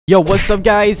Yo, what's up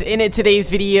guys? In today's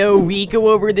video, we go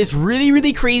over this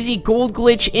really crazy gold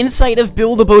glitch inside of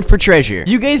Build a Boat for Treasure.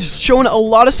 You guys shown a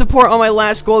lot of support on my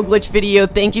last gold glitch video.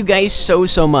 Thank you guys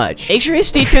so much. Make sure you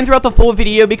stay tuned throughout the full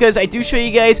video because I do show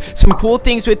you guys some cool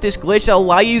things with this glitch that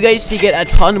allow you guys to get a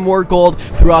ton more gold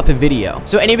throughout the video.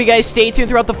 So any of you guys stay tuned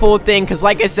throughout the full thing because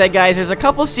like I said guys, there's a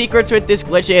couple secrets with this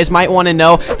glitch you guys might want to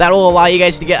know that will allow you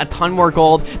guys to get a ton more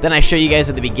gold than I show you guys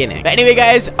at the beginning. But anyway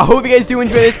guys, I hope you guys do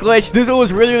enjoy this glitch. This one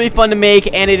was really fun to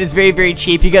make and it is very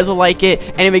cheap. You guys will like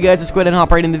it. Anyway guys, let's go ahead and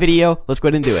hop right in the video. Let's go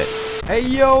ahead and do it. Hey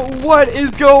yo, what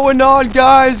is going on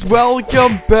guys?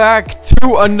 Welcome back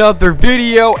to another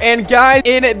video. And guys,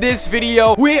 in this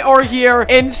video we are here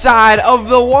inside of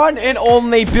the one and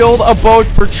only Build a Boat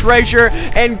for Treasure.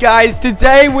 And guys,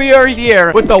 today we are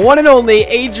here with the one and only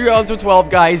Adrianzo12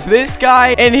 guys. This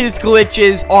guy and his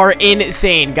glitches are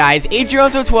insane guys.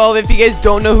 Adrianzo12, if you guys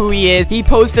don't know who he is, he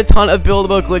posts a ton of Build a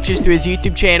Boat glitches to his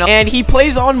YouTube channel and he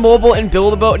plays on mobile and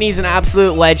Build a Boat and he's an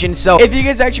absolute legend. So if you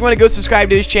guys actually want to go subscribe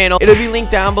to his channel, it'll be linked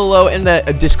down below in the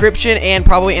description and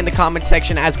probably in the comment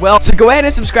section as well. So go ahead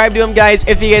and subscribe to him guys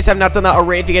if you guys have not done that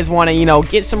already. If you guys want to, you know,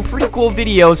 get some pretty cool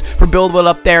videos for Build a Boat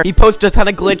up there. He posts a ton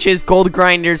of glitches, gold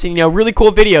grinders, and you know, really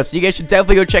cool videos. So you guys should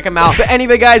definitely go check him out. But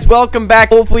anyway guys, welcome back.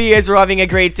 Hopefully you guys are having a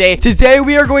great day. Today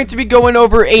we are going to be going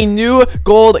over a new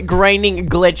gold grinding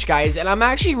glitch guys, and I'm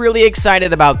actually really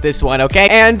excited about this one, okay?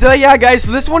 And yeah guys,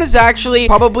 so this one is actually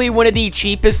probably one of the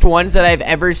cheapest ones that I've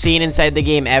ever seen inside the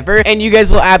game ever, and you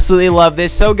guys will absolutely love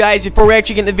this. So guys, before we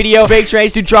actually get in the video, make sure you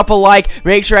guys do drop a like,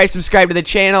 make sure I subscribe to the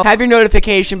channel, have your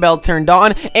notification bell turned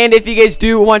on, and if you guys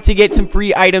do want to get some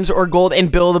free items or gold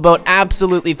and Build a Boat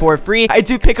absolutely for free, I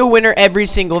do pick a winner every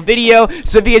single video.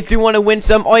 So if you guys do want to win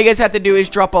some, all you guys have to do is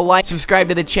drop a like, subscribe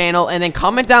to the channel, and then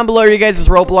comment down below your guys'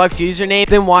 Roblox username,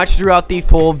 then watch throughout the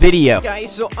full video.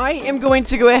 Guys, so I am going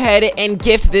to go ahead and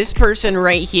gift this person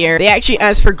right here. They actually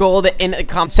asked for gold in the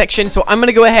comment section, so I'm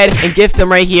gonna go ahead and gift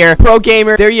them right here. Pro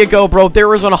Gamer, there you go, bro. There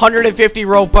was 150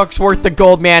 Robux worth of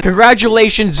gold, man.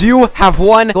 Congratulations, you have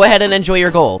won. Go ahead and enjoy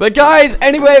your gold. But guys,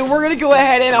 anyway, we're gonna go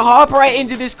ahead and hop right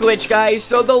into this glitch, guys.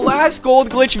 So the last gold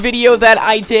glitch video that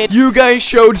I did, you guys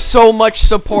showed so much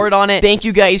support on it. Thank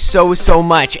you guys so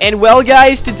much. And well,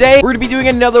 guys, today we're gonna be doing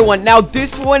another one. Now,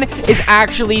 this one is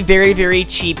actually very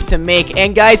cheap to make.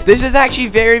 And guys, this is actually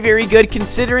very good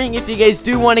considering if you guys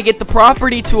do want to get the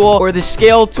property tool or the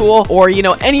scale tool or, you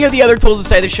know, any of the other tools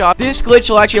inside the shop. This glitch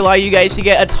will actually allow you guys to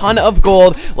get a ton of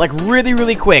gold, like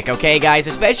really quick, okay, guys?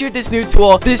 Especially with this new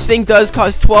tool. This thing does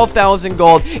cost 12,000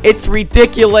 gold. It's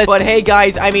ridiculous, but hey,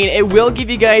 guys, I mean, it will give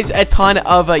you guys a ton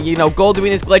of, you know, gold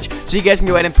doing this glitch, so you guys can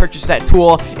go ahead and purchase that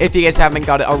tool if you guys haven't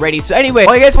got it already. So anyway,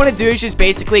 all you guys want to do is just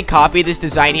basically copy this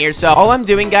design here. So all I'm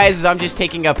doing, guys, is I'm just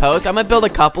taking a post. I'm gonna build a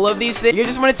couple of these things. You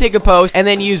just want to take a post and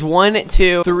then use 1,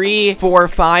 2, 3, 4,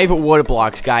 5 wood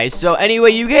blocks, guys. So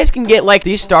anyway, you guys can get like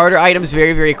these starter items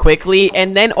very quickly,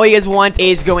 and then all you guys want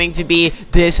is going to be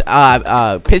this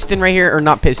piston right here, or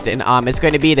not piston, it's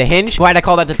going to be the hinge. Why'd I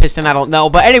call that the piston? I don't know,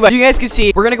 but anyway, you guys can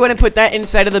see we're gonna go ahead and put that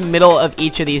inside of the middle of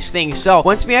each of these things. So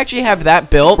once we actually have that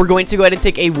built, we're going to go ahead and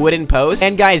take a wooden post,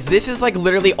 and guys, this is like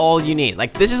literally all you need.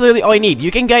 Like, this is literally all you need.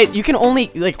 You can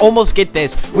only like almost get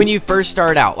this when you first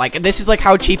start out. Like, this is like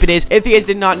how cheap it is. If you guys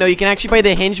did not know, you can actually buy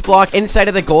the hinge block inside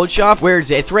of the gold shop. Where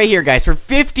is it? It's right here, guys, for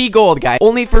 50 gold, guys.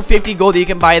 Only for 50 gold you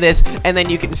can buy this, and then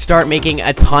you can start making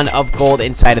a ton of gold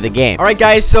inside of the game. All right,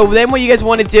 guys, so then what you guys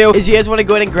want to do is you guys want to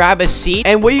go ahead and grab a seat,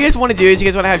 and what you guys want to do is you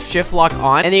guys want to have shift lock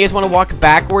on, and you guys want to walk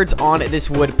backwards on this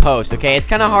wood post, okay? It's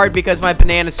kind of hard because my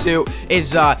banana suit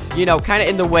is, you know, kind of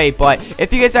in the way, but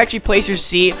if you guys actually place your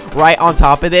seat right on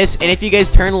top of this, and if you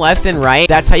guys turn left and right,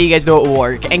 that's how you guys know it will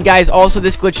work. And guys, also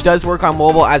this glitch does work on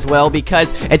mobile as well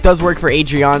because it does work for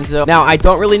Adrianzo. Now, I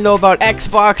don't really know about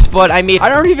Xbox, but I mean, I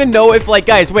don't even know if, like,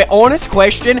 guys, wait, honest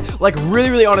question, like,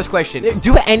 really honest question.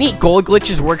 Do any gold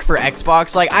glitches work for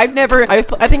Xbox? Like, I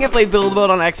think I played Build a Boat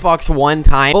on Xbox one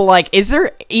time, but, like, is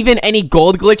there even any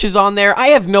gold glitches on there? I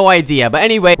have no idea. But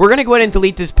anyway, we're gonna go ahead and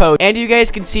delete this post, and you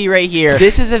guys can see right here,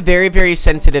 this is a very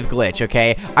sensitive glitch,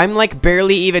 okay? I'm, like,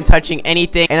 barely even touching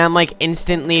anything, and I'm, like,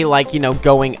 instantly, like, you know,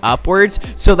 going upwards.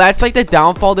 So that's, like, the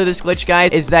downfall to this glitch,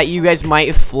 guys, is that you guys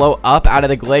might float up out of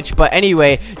the glitch. But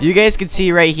anyway, you guys can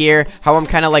see right here how I'm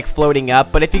kind of, like, floating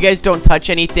up. But if you guys don't touch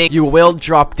anything, you will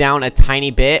drop down a tiny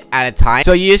bit at a time.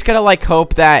 So you just gotta like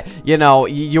hope that, you know,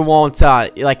 you won't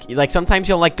like sometimes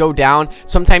you'll like go down,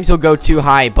 sometimes you'll go too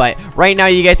high. But right now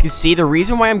you guys can see the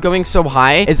reason why I'm going so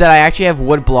high is that I actually have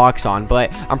wood blocks on, but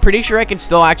I'm pretty sure I can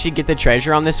still actually get the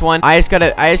treasure on this one. I just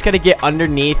gotta get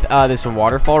underneath this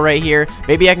waterfall right here.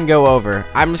 Maybe I can go over.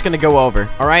 I'm just gonna go over.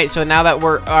 All right, so now that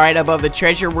we're all right above the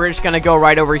treasure, we're just gonna go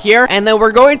right over here, and then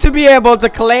we're going to be able to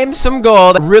claim some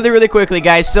gold really quickly,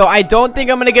 guys. So I don't think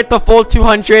I'm gonna get the full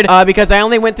 200 because I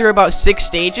only went through about 6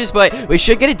 stages, but we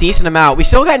should get a decent amount. We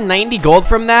still got 90 gold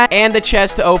from that, and the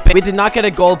chest to open. We did not get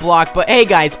a gold block, but hey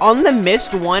guys, on the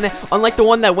missed one, unlike the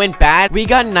one that went bad, we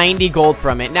got 90 gold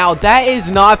from it. Now that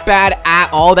is not bad at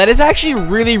all. That is actually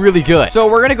really good. So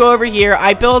we're gonna go over here.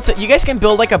 You guys can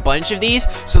build like a bunch of these,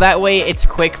 so that way it's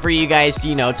quick for you guys to,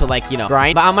 you know, to like, you know,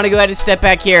 grind. But I'm gonna go ahead and step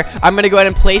back here. I'm gonna go ahead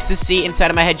and place the seat inside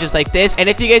of my head just like this, and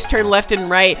if you guys turn left and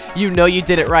right, you know you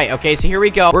did it right. Okay, so here we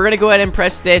go. We're gonna go ahead and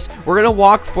press this. We're gonna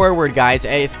walk forward, guys.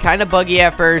 It's kind of buggy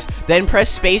at first, then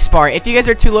press spacebar. If you guys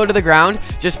are too low to the ground,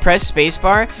 just press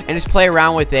spacebar and just play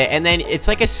around with it, and then it's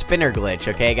like a spinner glitch.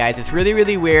 Okay guys, it's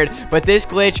really weird, but this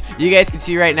glitch, you guys can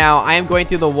see right now, I am going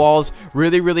through the walls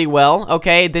really well.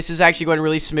 Okay, this is actually going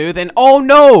really smooth, and oh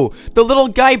no, the little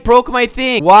guy broke my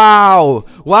thing. Wow,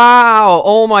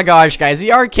 oh my gosh, guys,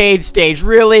 the arcade stage,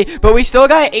 really? But we still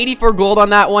got 84 gold on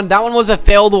that one. That one was a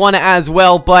failed one as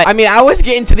well, but I mean, I was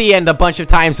getting to the end a bunch of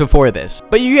times before this.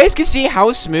 But you guys can see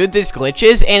how smooth this glitch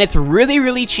is, and it's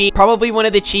really cheap, probably one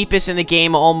of the cheapest in the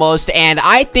game almost, and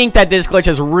I think that this glitch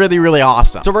is really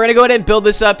awesome. So we're gonna go ahead and build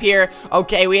this up here.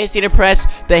 Okay, we just need to press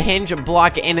the hinge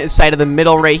block inside of the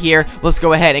middle right here. Let's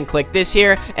go ahead and click this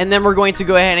here, and then we're going to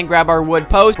go ahead and grab our wood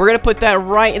post. We're gonna put that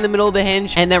right in the middle of the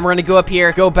hinge, and then we're gonna go up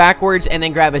here, go backwards, and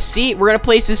then grab a seat. We're gonna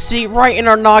place the seat right in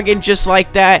our noggin just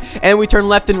like that, and we turn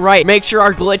left and right, make sure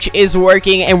our glitch is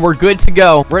working, and we're good to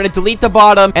go. We're gonna delete the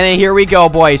bottom, and then here we go,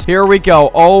 boys. Here we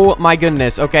go. Oh my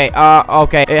goodness. Okay,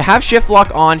 okay, have shift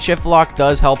lock on. Shift lock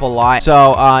does help a lot.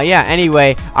 So yeah,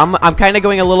 anyway, I'm kind of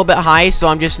going a little bit high, so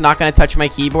I'm just not gonna touch my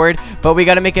keyboard, but we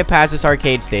gotta make it past this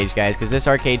arcade stage, guys, because this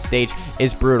arcade stage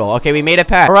is brutal. Okay, we made it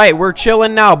past. All right, we're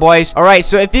chilling now, boys. All right,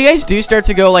 so if you guys do start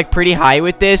to go like pretty high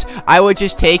with this, I would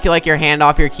just take like your hand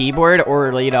off your keyboard,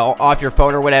 or you know, off your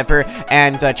phone or whatever,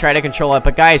 and try to control it.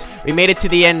 But guys, we made it to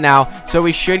the end now, so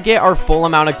we should get our full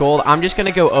amount of gold. I'm just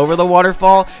gonna go over the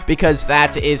waterfall because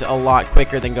that is a lot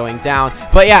quicker than going down.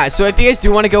 But yeah, so if you guys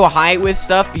do want to go high with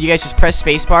stuff, you guys just press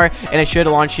spacebar and it should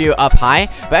launch you up high.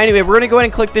 But anyway, we're gonna go ahead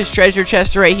and click this treasure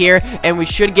chest right here, and we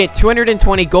should get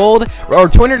 220 gold, or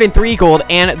 203 gold,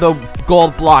 and the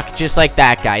gold block just like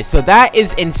that, guys. So that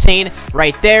is insane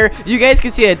right there. You guys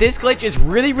can see that this glitch is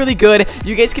really good.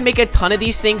 You guys can make a ton of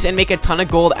these things and make a ton of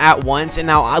gold at once. And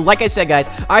now, like I said, guys,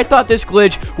 I thought this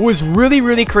glitch was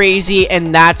really crazy,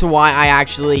 and that's why I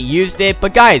actually used it.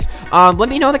 But guys, let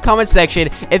me know in the comment section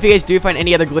if you guys do find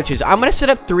any other glitches. I'm gonna set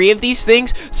up 3 of these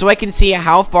things so I can see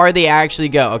how far they actually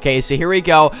go. Okay, so here we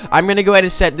go. I'm gonna go ahead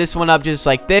and set this one up just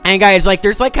like this. And guys, like,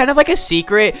 there's like kind of like a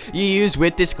secret you use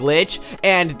with this glitch,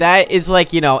 and that is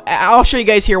like, you know, I'll show you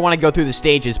guys here when I go through the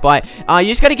stages, but you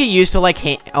just gotta get used to like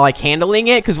handling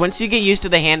it, because once you get used to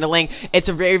the handling, it's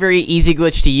a very easy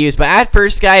glitch to use. But at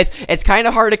first, guys, it's kind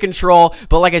of hard to control,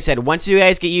 but like I said, once you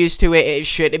guys get used to it, it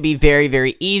should be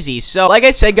very easy. So like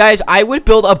I said, guys, I would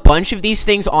build a bunch of these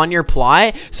things on your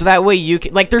plot, so that way you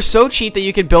can, like, they're so cheap that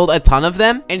you can build a ton of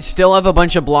them and still have a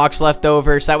bunch of blocks left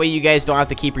over, so that way you guys don't have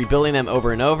to keep rebuilding them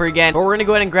over and over again. But we're gonna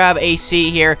go ahead and grab a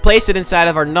seat here, place it inside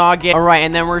of our noggin. All right,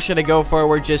 and then we're just gonna go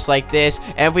forward just like this,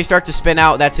 and if we start to spin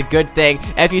out, that's a good thing.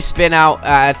 If you spin out,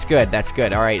 that's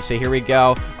good. All right, so here we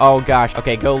go. Oh gosh.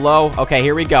 Okay, go low. Okay,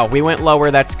 here we go. We went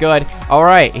lower. That's good. All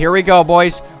right, here we go,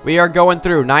 boys. We are going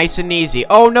through nice and easy.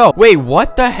 Oh no, wait,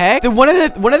 what the heck? One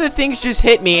of the things just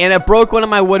hit me, and it broke one of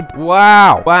my wood.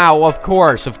 Wow, of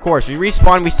course. We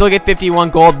respawn. We still get 51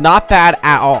 gold. Not bad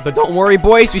at all. But don't worry,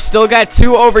 boys, we still got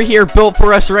 2 over here built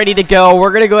for us, ready to go.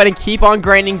 We're gonna go ahead and keep on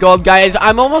grinding gold, guys.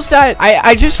 I'm almost at,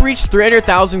 I just reached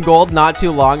 300,000 gold not too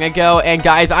long ago, and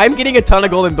guys, I'm getting a ton of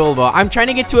gold in buildable. I'm trying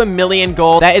to get to 1,000,000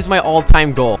 gold. That is my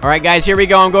all-time goal. All right, guys, here we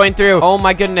go. I'm going through. Oh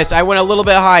my goodness, I went a little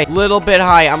bit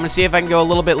high. I'm gonna see if I can go a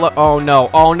little bit low. Oh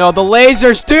no, the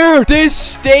lasers, dude. This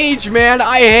stage, man,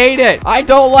 I hate it. I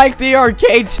don't like the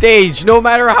arcade stage, no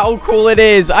matter how cool it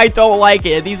is. I don't like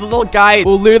it. These little guys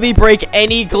will literally break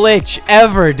any glitch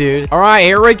ever, dude. All right,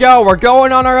 here we go. We're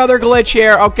going on our other glitch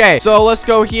here. Okay, so let's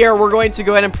go here. We're going to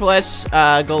go ahead and press,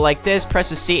 go like this,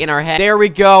 press a seat in our head. There we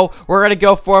go. We're gonna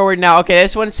go forward now. Okay,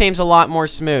 this one seems a lot more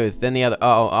smooth than the other.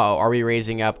 Oh, are we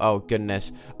raising up? Oh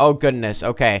goodness. Oh, goodness.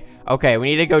 Okay. Okay, we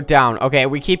need to go down. Okay,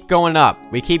 we keep going up.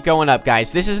 We keep going up,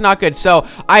 guys. This is not good. So,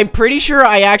 I'm pretty sure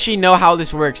I actually know how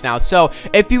this works now. So,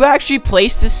 if you actually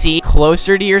place the seat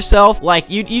closer to yourself, like,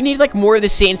 you need, like, more of the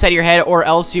seat inside your head, or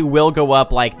else you will go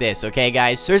up like this, okay,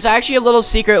 guys? So, there's actually a little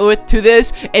secret to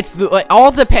this. It's, like,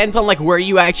 all depends on, like, where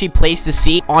you actually place the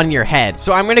seat on your head.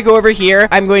 So, I'm gonna go over here.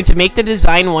 I'm going to make the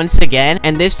design once again,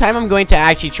 and this time I'm going to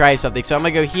actually try something. So, I'm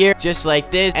gonna go here, just like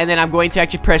this, and then I'm going to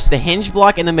actually press the hinge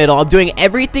block in the middle. I'm doing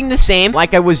everything the same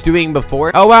like I was doing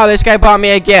before. Oh wow, this guy bought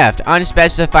me a gift.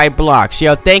 Unspecified blocks.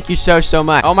 Yo, thank you so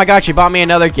much. Oh my gosh, he bought me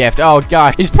another gift. Oh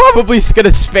god, he's probably gonna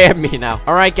spam me now.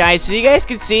 Alright guys, so you guys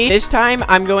can see this time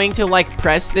I'm going to like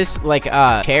press this like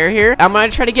chair here. I'm gonna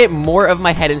try to get more of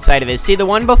my head inside of it. See, the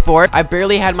one before, I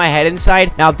barely had my head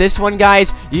inside. Now this one,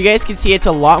 guys, you guys can see it's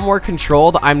a lot more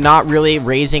controlled. I'm not really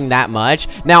raising that much.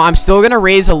 Now I'm still gonna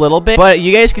raise a little bit, but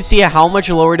you guys can see how much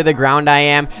lower to the ground I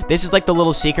am. This is like the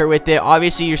little secret with it.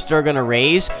 Obviously you're still gonna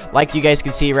raise, like you guys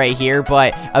can see right here,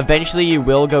 but eventually you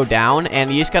will go down,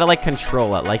 and you just gotta like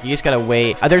control it. Like you just gotta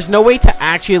wait. There's no way to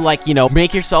actually like, you know,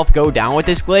 make yourself go down with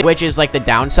this glitch, which is like the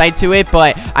downside to it.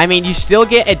 But I mean, you still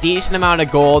get a decent amount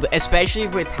of gold, especially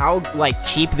with how like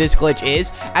cheap this glitch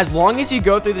is. As long as you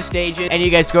go through the stages and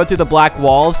you guys go through the black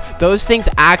walls, those things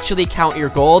actually count your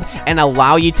gold and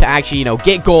allow you to actually, you know,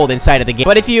 get gold inside of the game.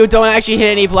 But if you don't actually hit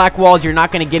any black walls, you're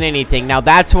not gonna get anything. Now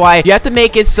that's why you have to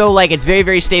make it so like it's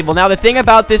very stable. Now the thing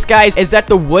about this, guys, is that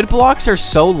the wood blocks are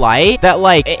so light that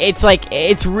like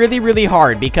it's really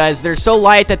hard, because they're so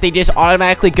light that they just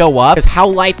automatically go up because how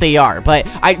light they are. But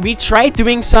we tried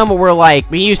doing some where like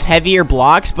we used heavier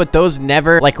blocks, but those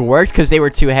never like worked because they were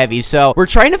too heavy. So we're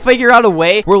trying to figure out a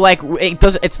way where like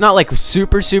it's not like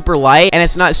super light and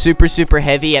it's not super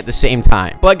heavy at the same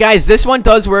time. But guys, this one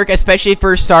does work, especially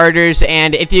for starters.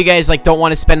 And if you guys like don't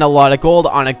want to spend a lot of gold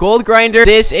on a gold grinder,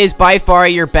 this is by far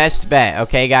your best bet.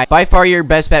 Okay guys, by far your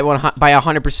best bet by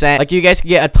 100%. Like you guys can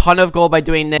get a ton of gold by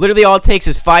doing this. Literally all it takes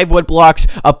is 5 wood blocks,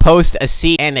 a post, a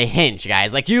seat, and a hinge,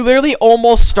 guys. Like you literally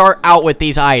almost start out with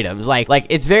these items. Like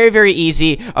it's very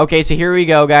easy. Okay, so here we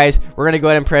go, guys. We're gonna go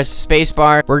ahead and press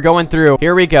spacebar. We're going through.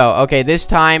 Here we go. Okay, this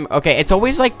time, okay, it's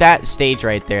always like that stage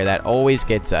right there that always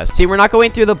gets us. See, we're not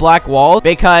going through the black wall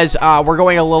because we're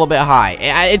going a little bit high.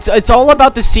 It's all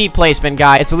about the seat placement,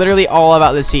 guys. It's literally all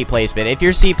about the seat placement. If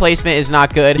your seat placement is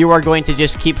not good, you are going to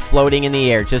just keep floating in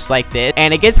the air just like this,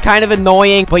 and it gets kind of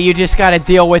annoying, but you just gotta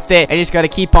deal with it and you just gotta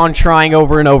keep on trying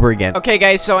over and over again. Okay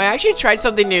guys, so I actually tried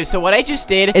something new. So what I just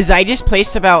did is I just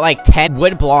placed about like 10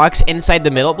 wood blocks inside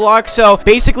the middle block. So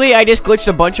basically I just glitched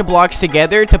a bunch of blocks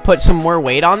together to put some more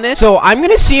weight on this. So I'm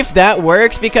gonna see if that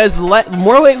works, because the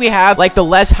more weight we have, like the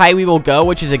less high we will go,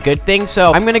 which is a good thing.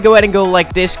 So I'm gonna go ahead and go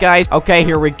like this, guys. Okay,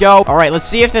 here we go. All right, let's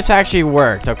see if this actually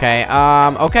worked. Okay,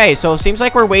 okay, so it seems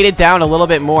like we're weighted down a little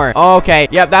bit more. Okay,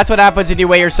 yep, that's what happens when you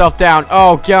weigh yourself down.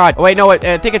 Oh god. Wait, no,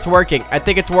 I think it's working. I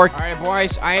think it's working. All right,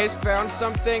 boys, I just found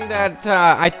something that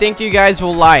I think you guys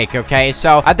will like. Okay,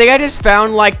 so I think I just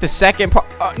found like the second part.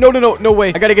 No way.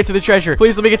 I gotta get to the treasure.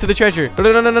 Please let me get to the treasure.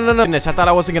 No. Goodness, I thought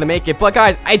I wasn't gonna make it. But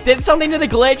guys, I did something to the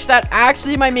glitch that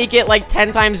actually might make it like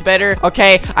 10 times better.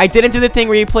 Okay, I didn't do the thing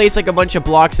where you place like a bunch of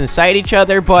blocks inside each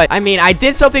other, but I mean, I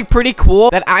did something pretty cool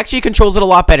that actually controls it a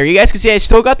lot better. You guys can see I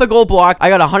still got the gold block. I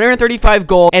got 135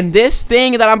 gold, and this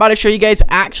thing that I'm about to show you guys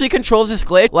actually controls this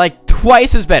glitch like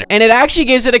twice as better, and it actually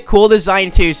gives it a cool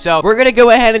design too. So we're gonna go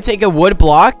ahead and take a wood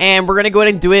block, and we're gonna go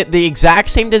ahead and do it the exact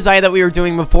same design that we were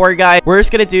doing before, guys. We're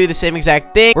just gonna do the same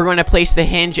exact thing. We're gonna place the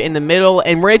hinge in the middle,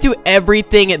 and we're gonna do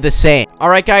everything the same. All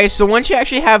right, guys, so once you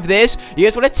actually have this, you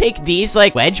guys want to take these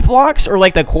like wedge blocks, or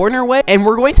like the corner wedge, and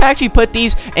we're going to actually put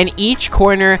these in each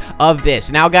corner of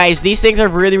this. Now guys, these things are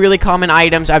really common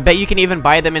items. I bet you can even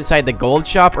buy them inside the gold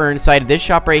shop or inside this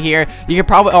shop right here. You can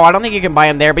probably, oh, I don't think you can buy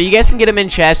them there, but you guys can get them in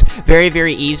chests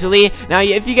very easily. Now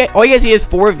if you get, all you guys need is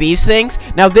 4 of these things.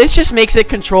 Now this just makes it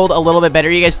controlled a little bit better.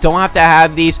 You guys don't have to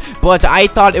have these, but I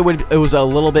thought it was a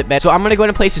little bit better. So I'm gonna go ahead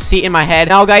and place a seat in my head.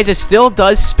 Now guys, it still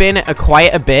does spin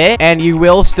quite a bit, and you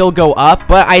will still go up,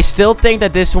 but I still think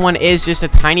that this one is just a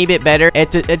tiny bit better.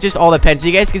 It just all depends. So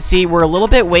you guys can see we're a little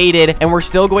bit weighted, and we're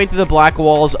still going through the black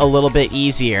walls a little bit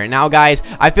easier. Now guys,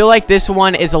 I feel like this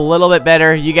one is a little bit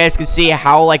better. You guys can see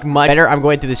how like much better I'm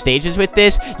going through the stages with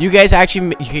this. You guys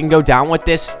actually, you can go go down with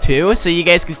this too. So you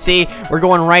guys can see we're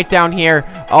going right down here.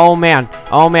 Oh man,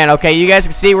 okay, you guys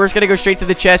can see we're just gonna go straight to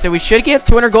the chest, and we should get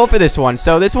 200 gold for this one.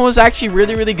 So this one was actually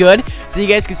really good. So you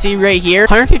guys can see right here,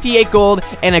 158 gold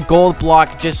and a gold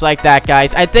block just like that,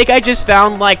 guys. I think I just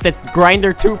found like the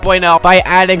grinder 2.0 by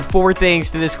adding 4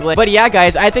 things to this glitch. But yeah,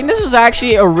 guys, I think this is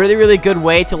actually a really good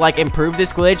way to like improve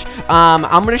this glitch.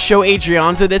 I'm gonna show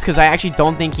Adrianzo this because I actually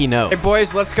don't think he knows. Hey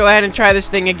boys, let's go ahead and try this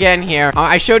thing again here.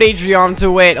 I showed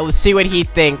Adrianzo it. Let's see what he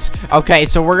thinks. Okay,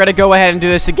 so we're gonna go ahead and do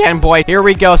this again, boy. Here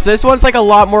we go. So this one's like a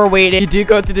lot more weighted. You do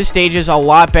go through the stages a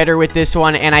lot better with this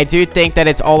one, and I do think that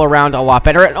it's all around a lot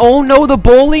better. And oh no, the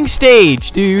bowling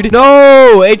stage, dude.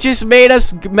 No, it just made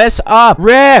us mess up.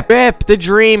 Rip the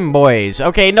dream, boys.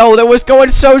 Okay, no, that was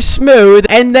going so smooth,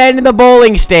 and then the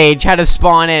bowling stage had to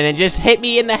spawn in and just hit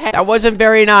me in the head. That wasn't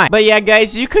very nice. But yeah,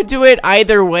 guys, you could do it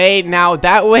either way. Now,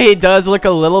 that way does look a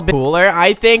little bit cooler,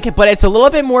 I think, but it's a little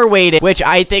bit more weighted, which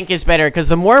I think is better, because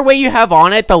the more weight you have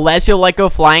on it, the less you'll like go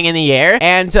flying in the air.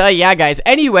 And yeah, guys,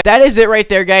 anyway, that is it right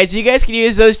there, guys. You guys can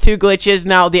use those 2 glitches.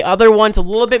 Now, the other one's a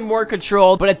little bit more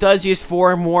controlled, but it does use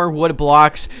 4 more wood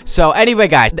blocks. So anyway,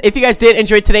 guys, if you guys did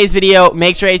enjoy today's video,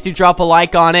 make sure you guys do drop a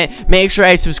like on it. Make sure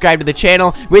I subscribe to the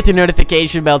channel with your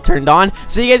notification bell turned on,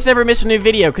 so you guys never miss a new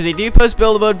video, because we do post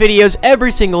build-a-boat videos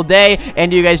every single day,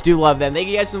 and you guys do love them. Thank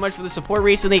you guys so much for the support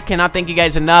recently. Cannot thank you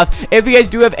guys enough. If you guys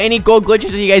do have any gold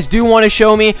glitches that you guys do want to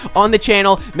show me on the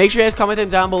channel, make sure you guys comment them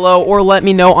down below, or let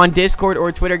me know on Discord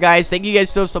or Twitter, guys. Thank you guys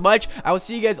so much. I will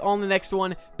see you guys all in the next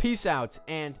one. Peace out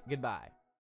and goodbye.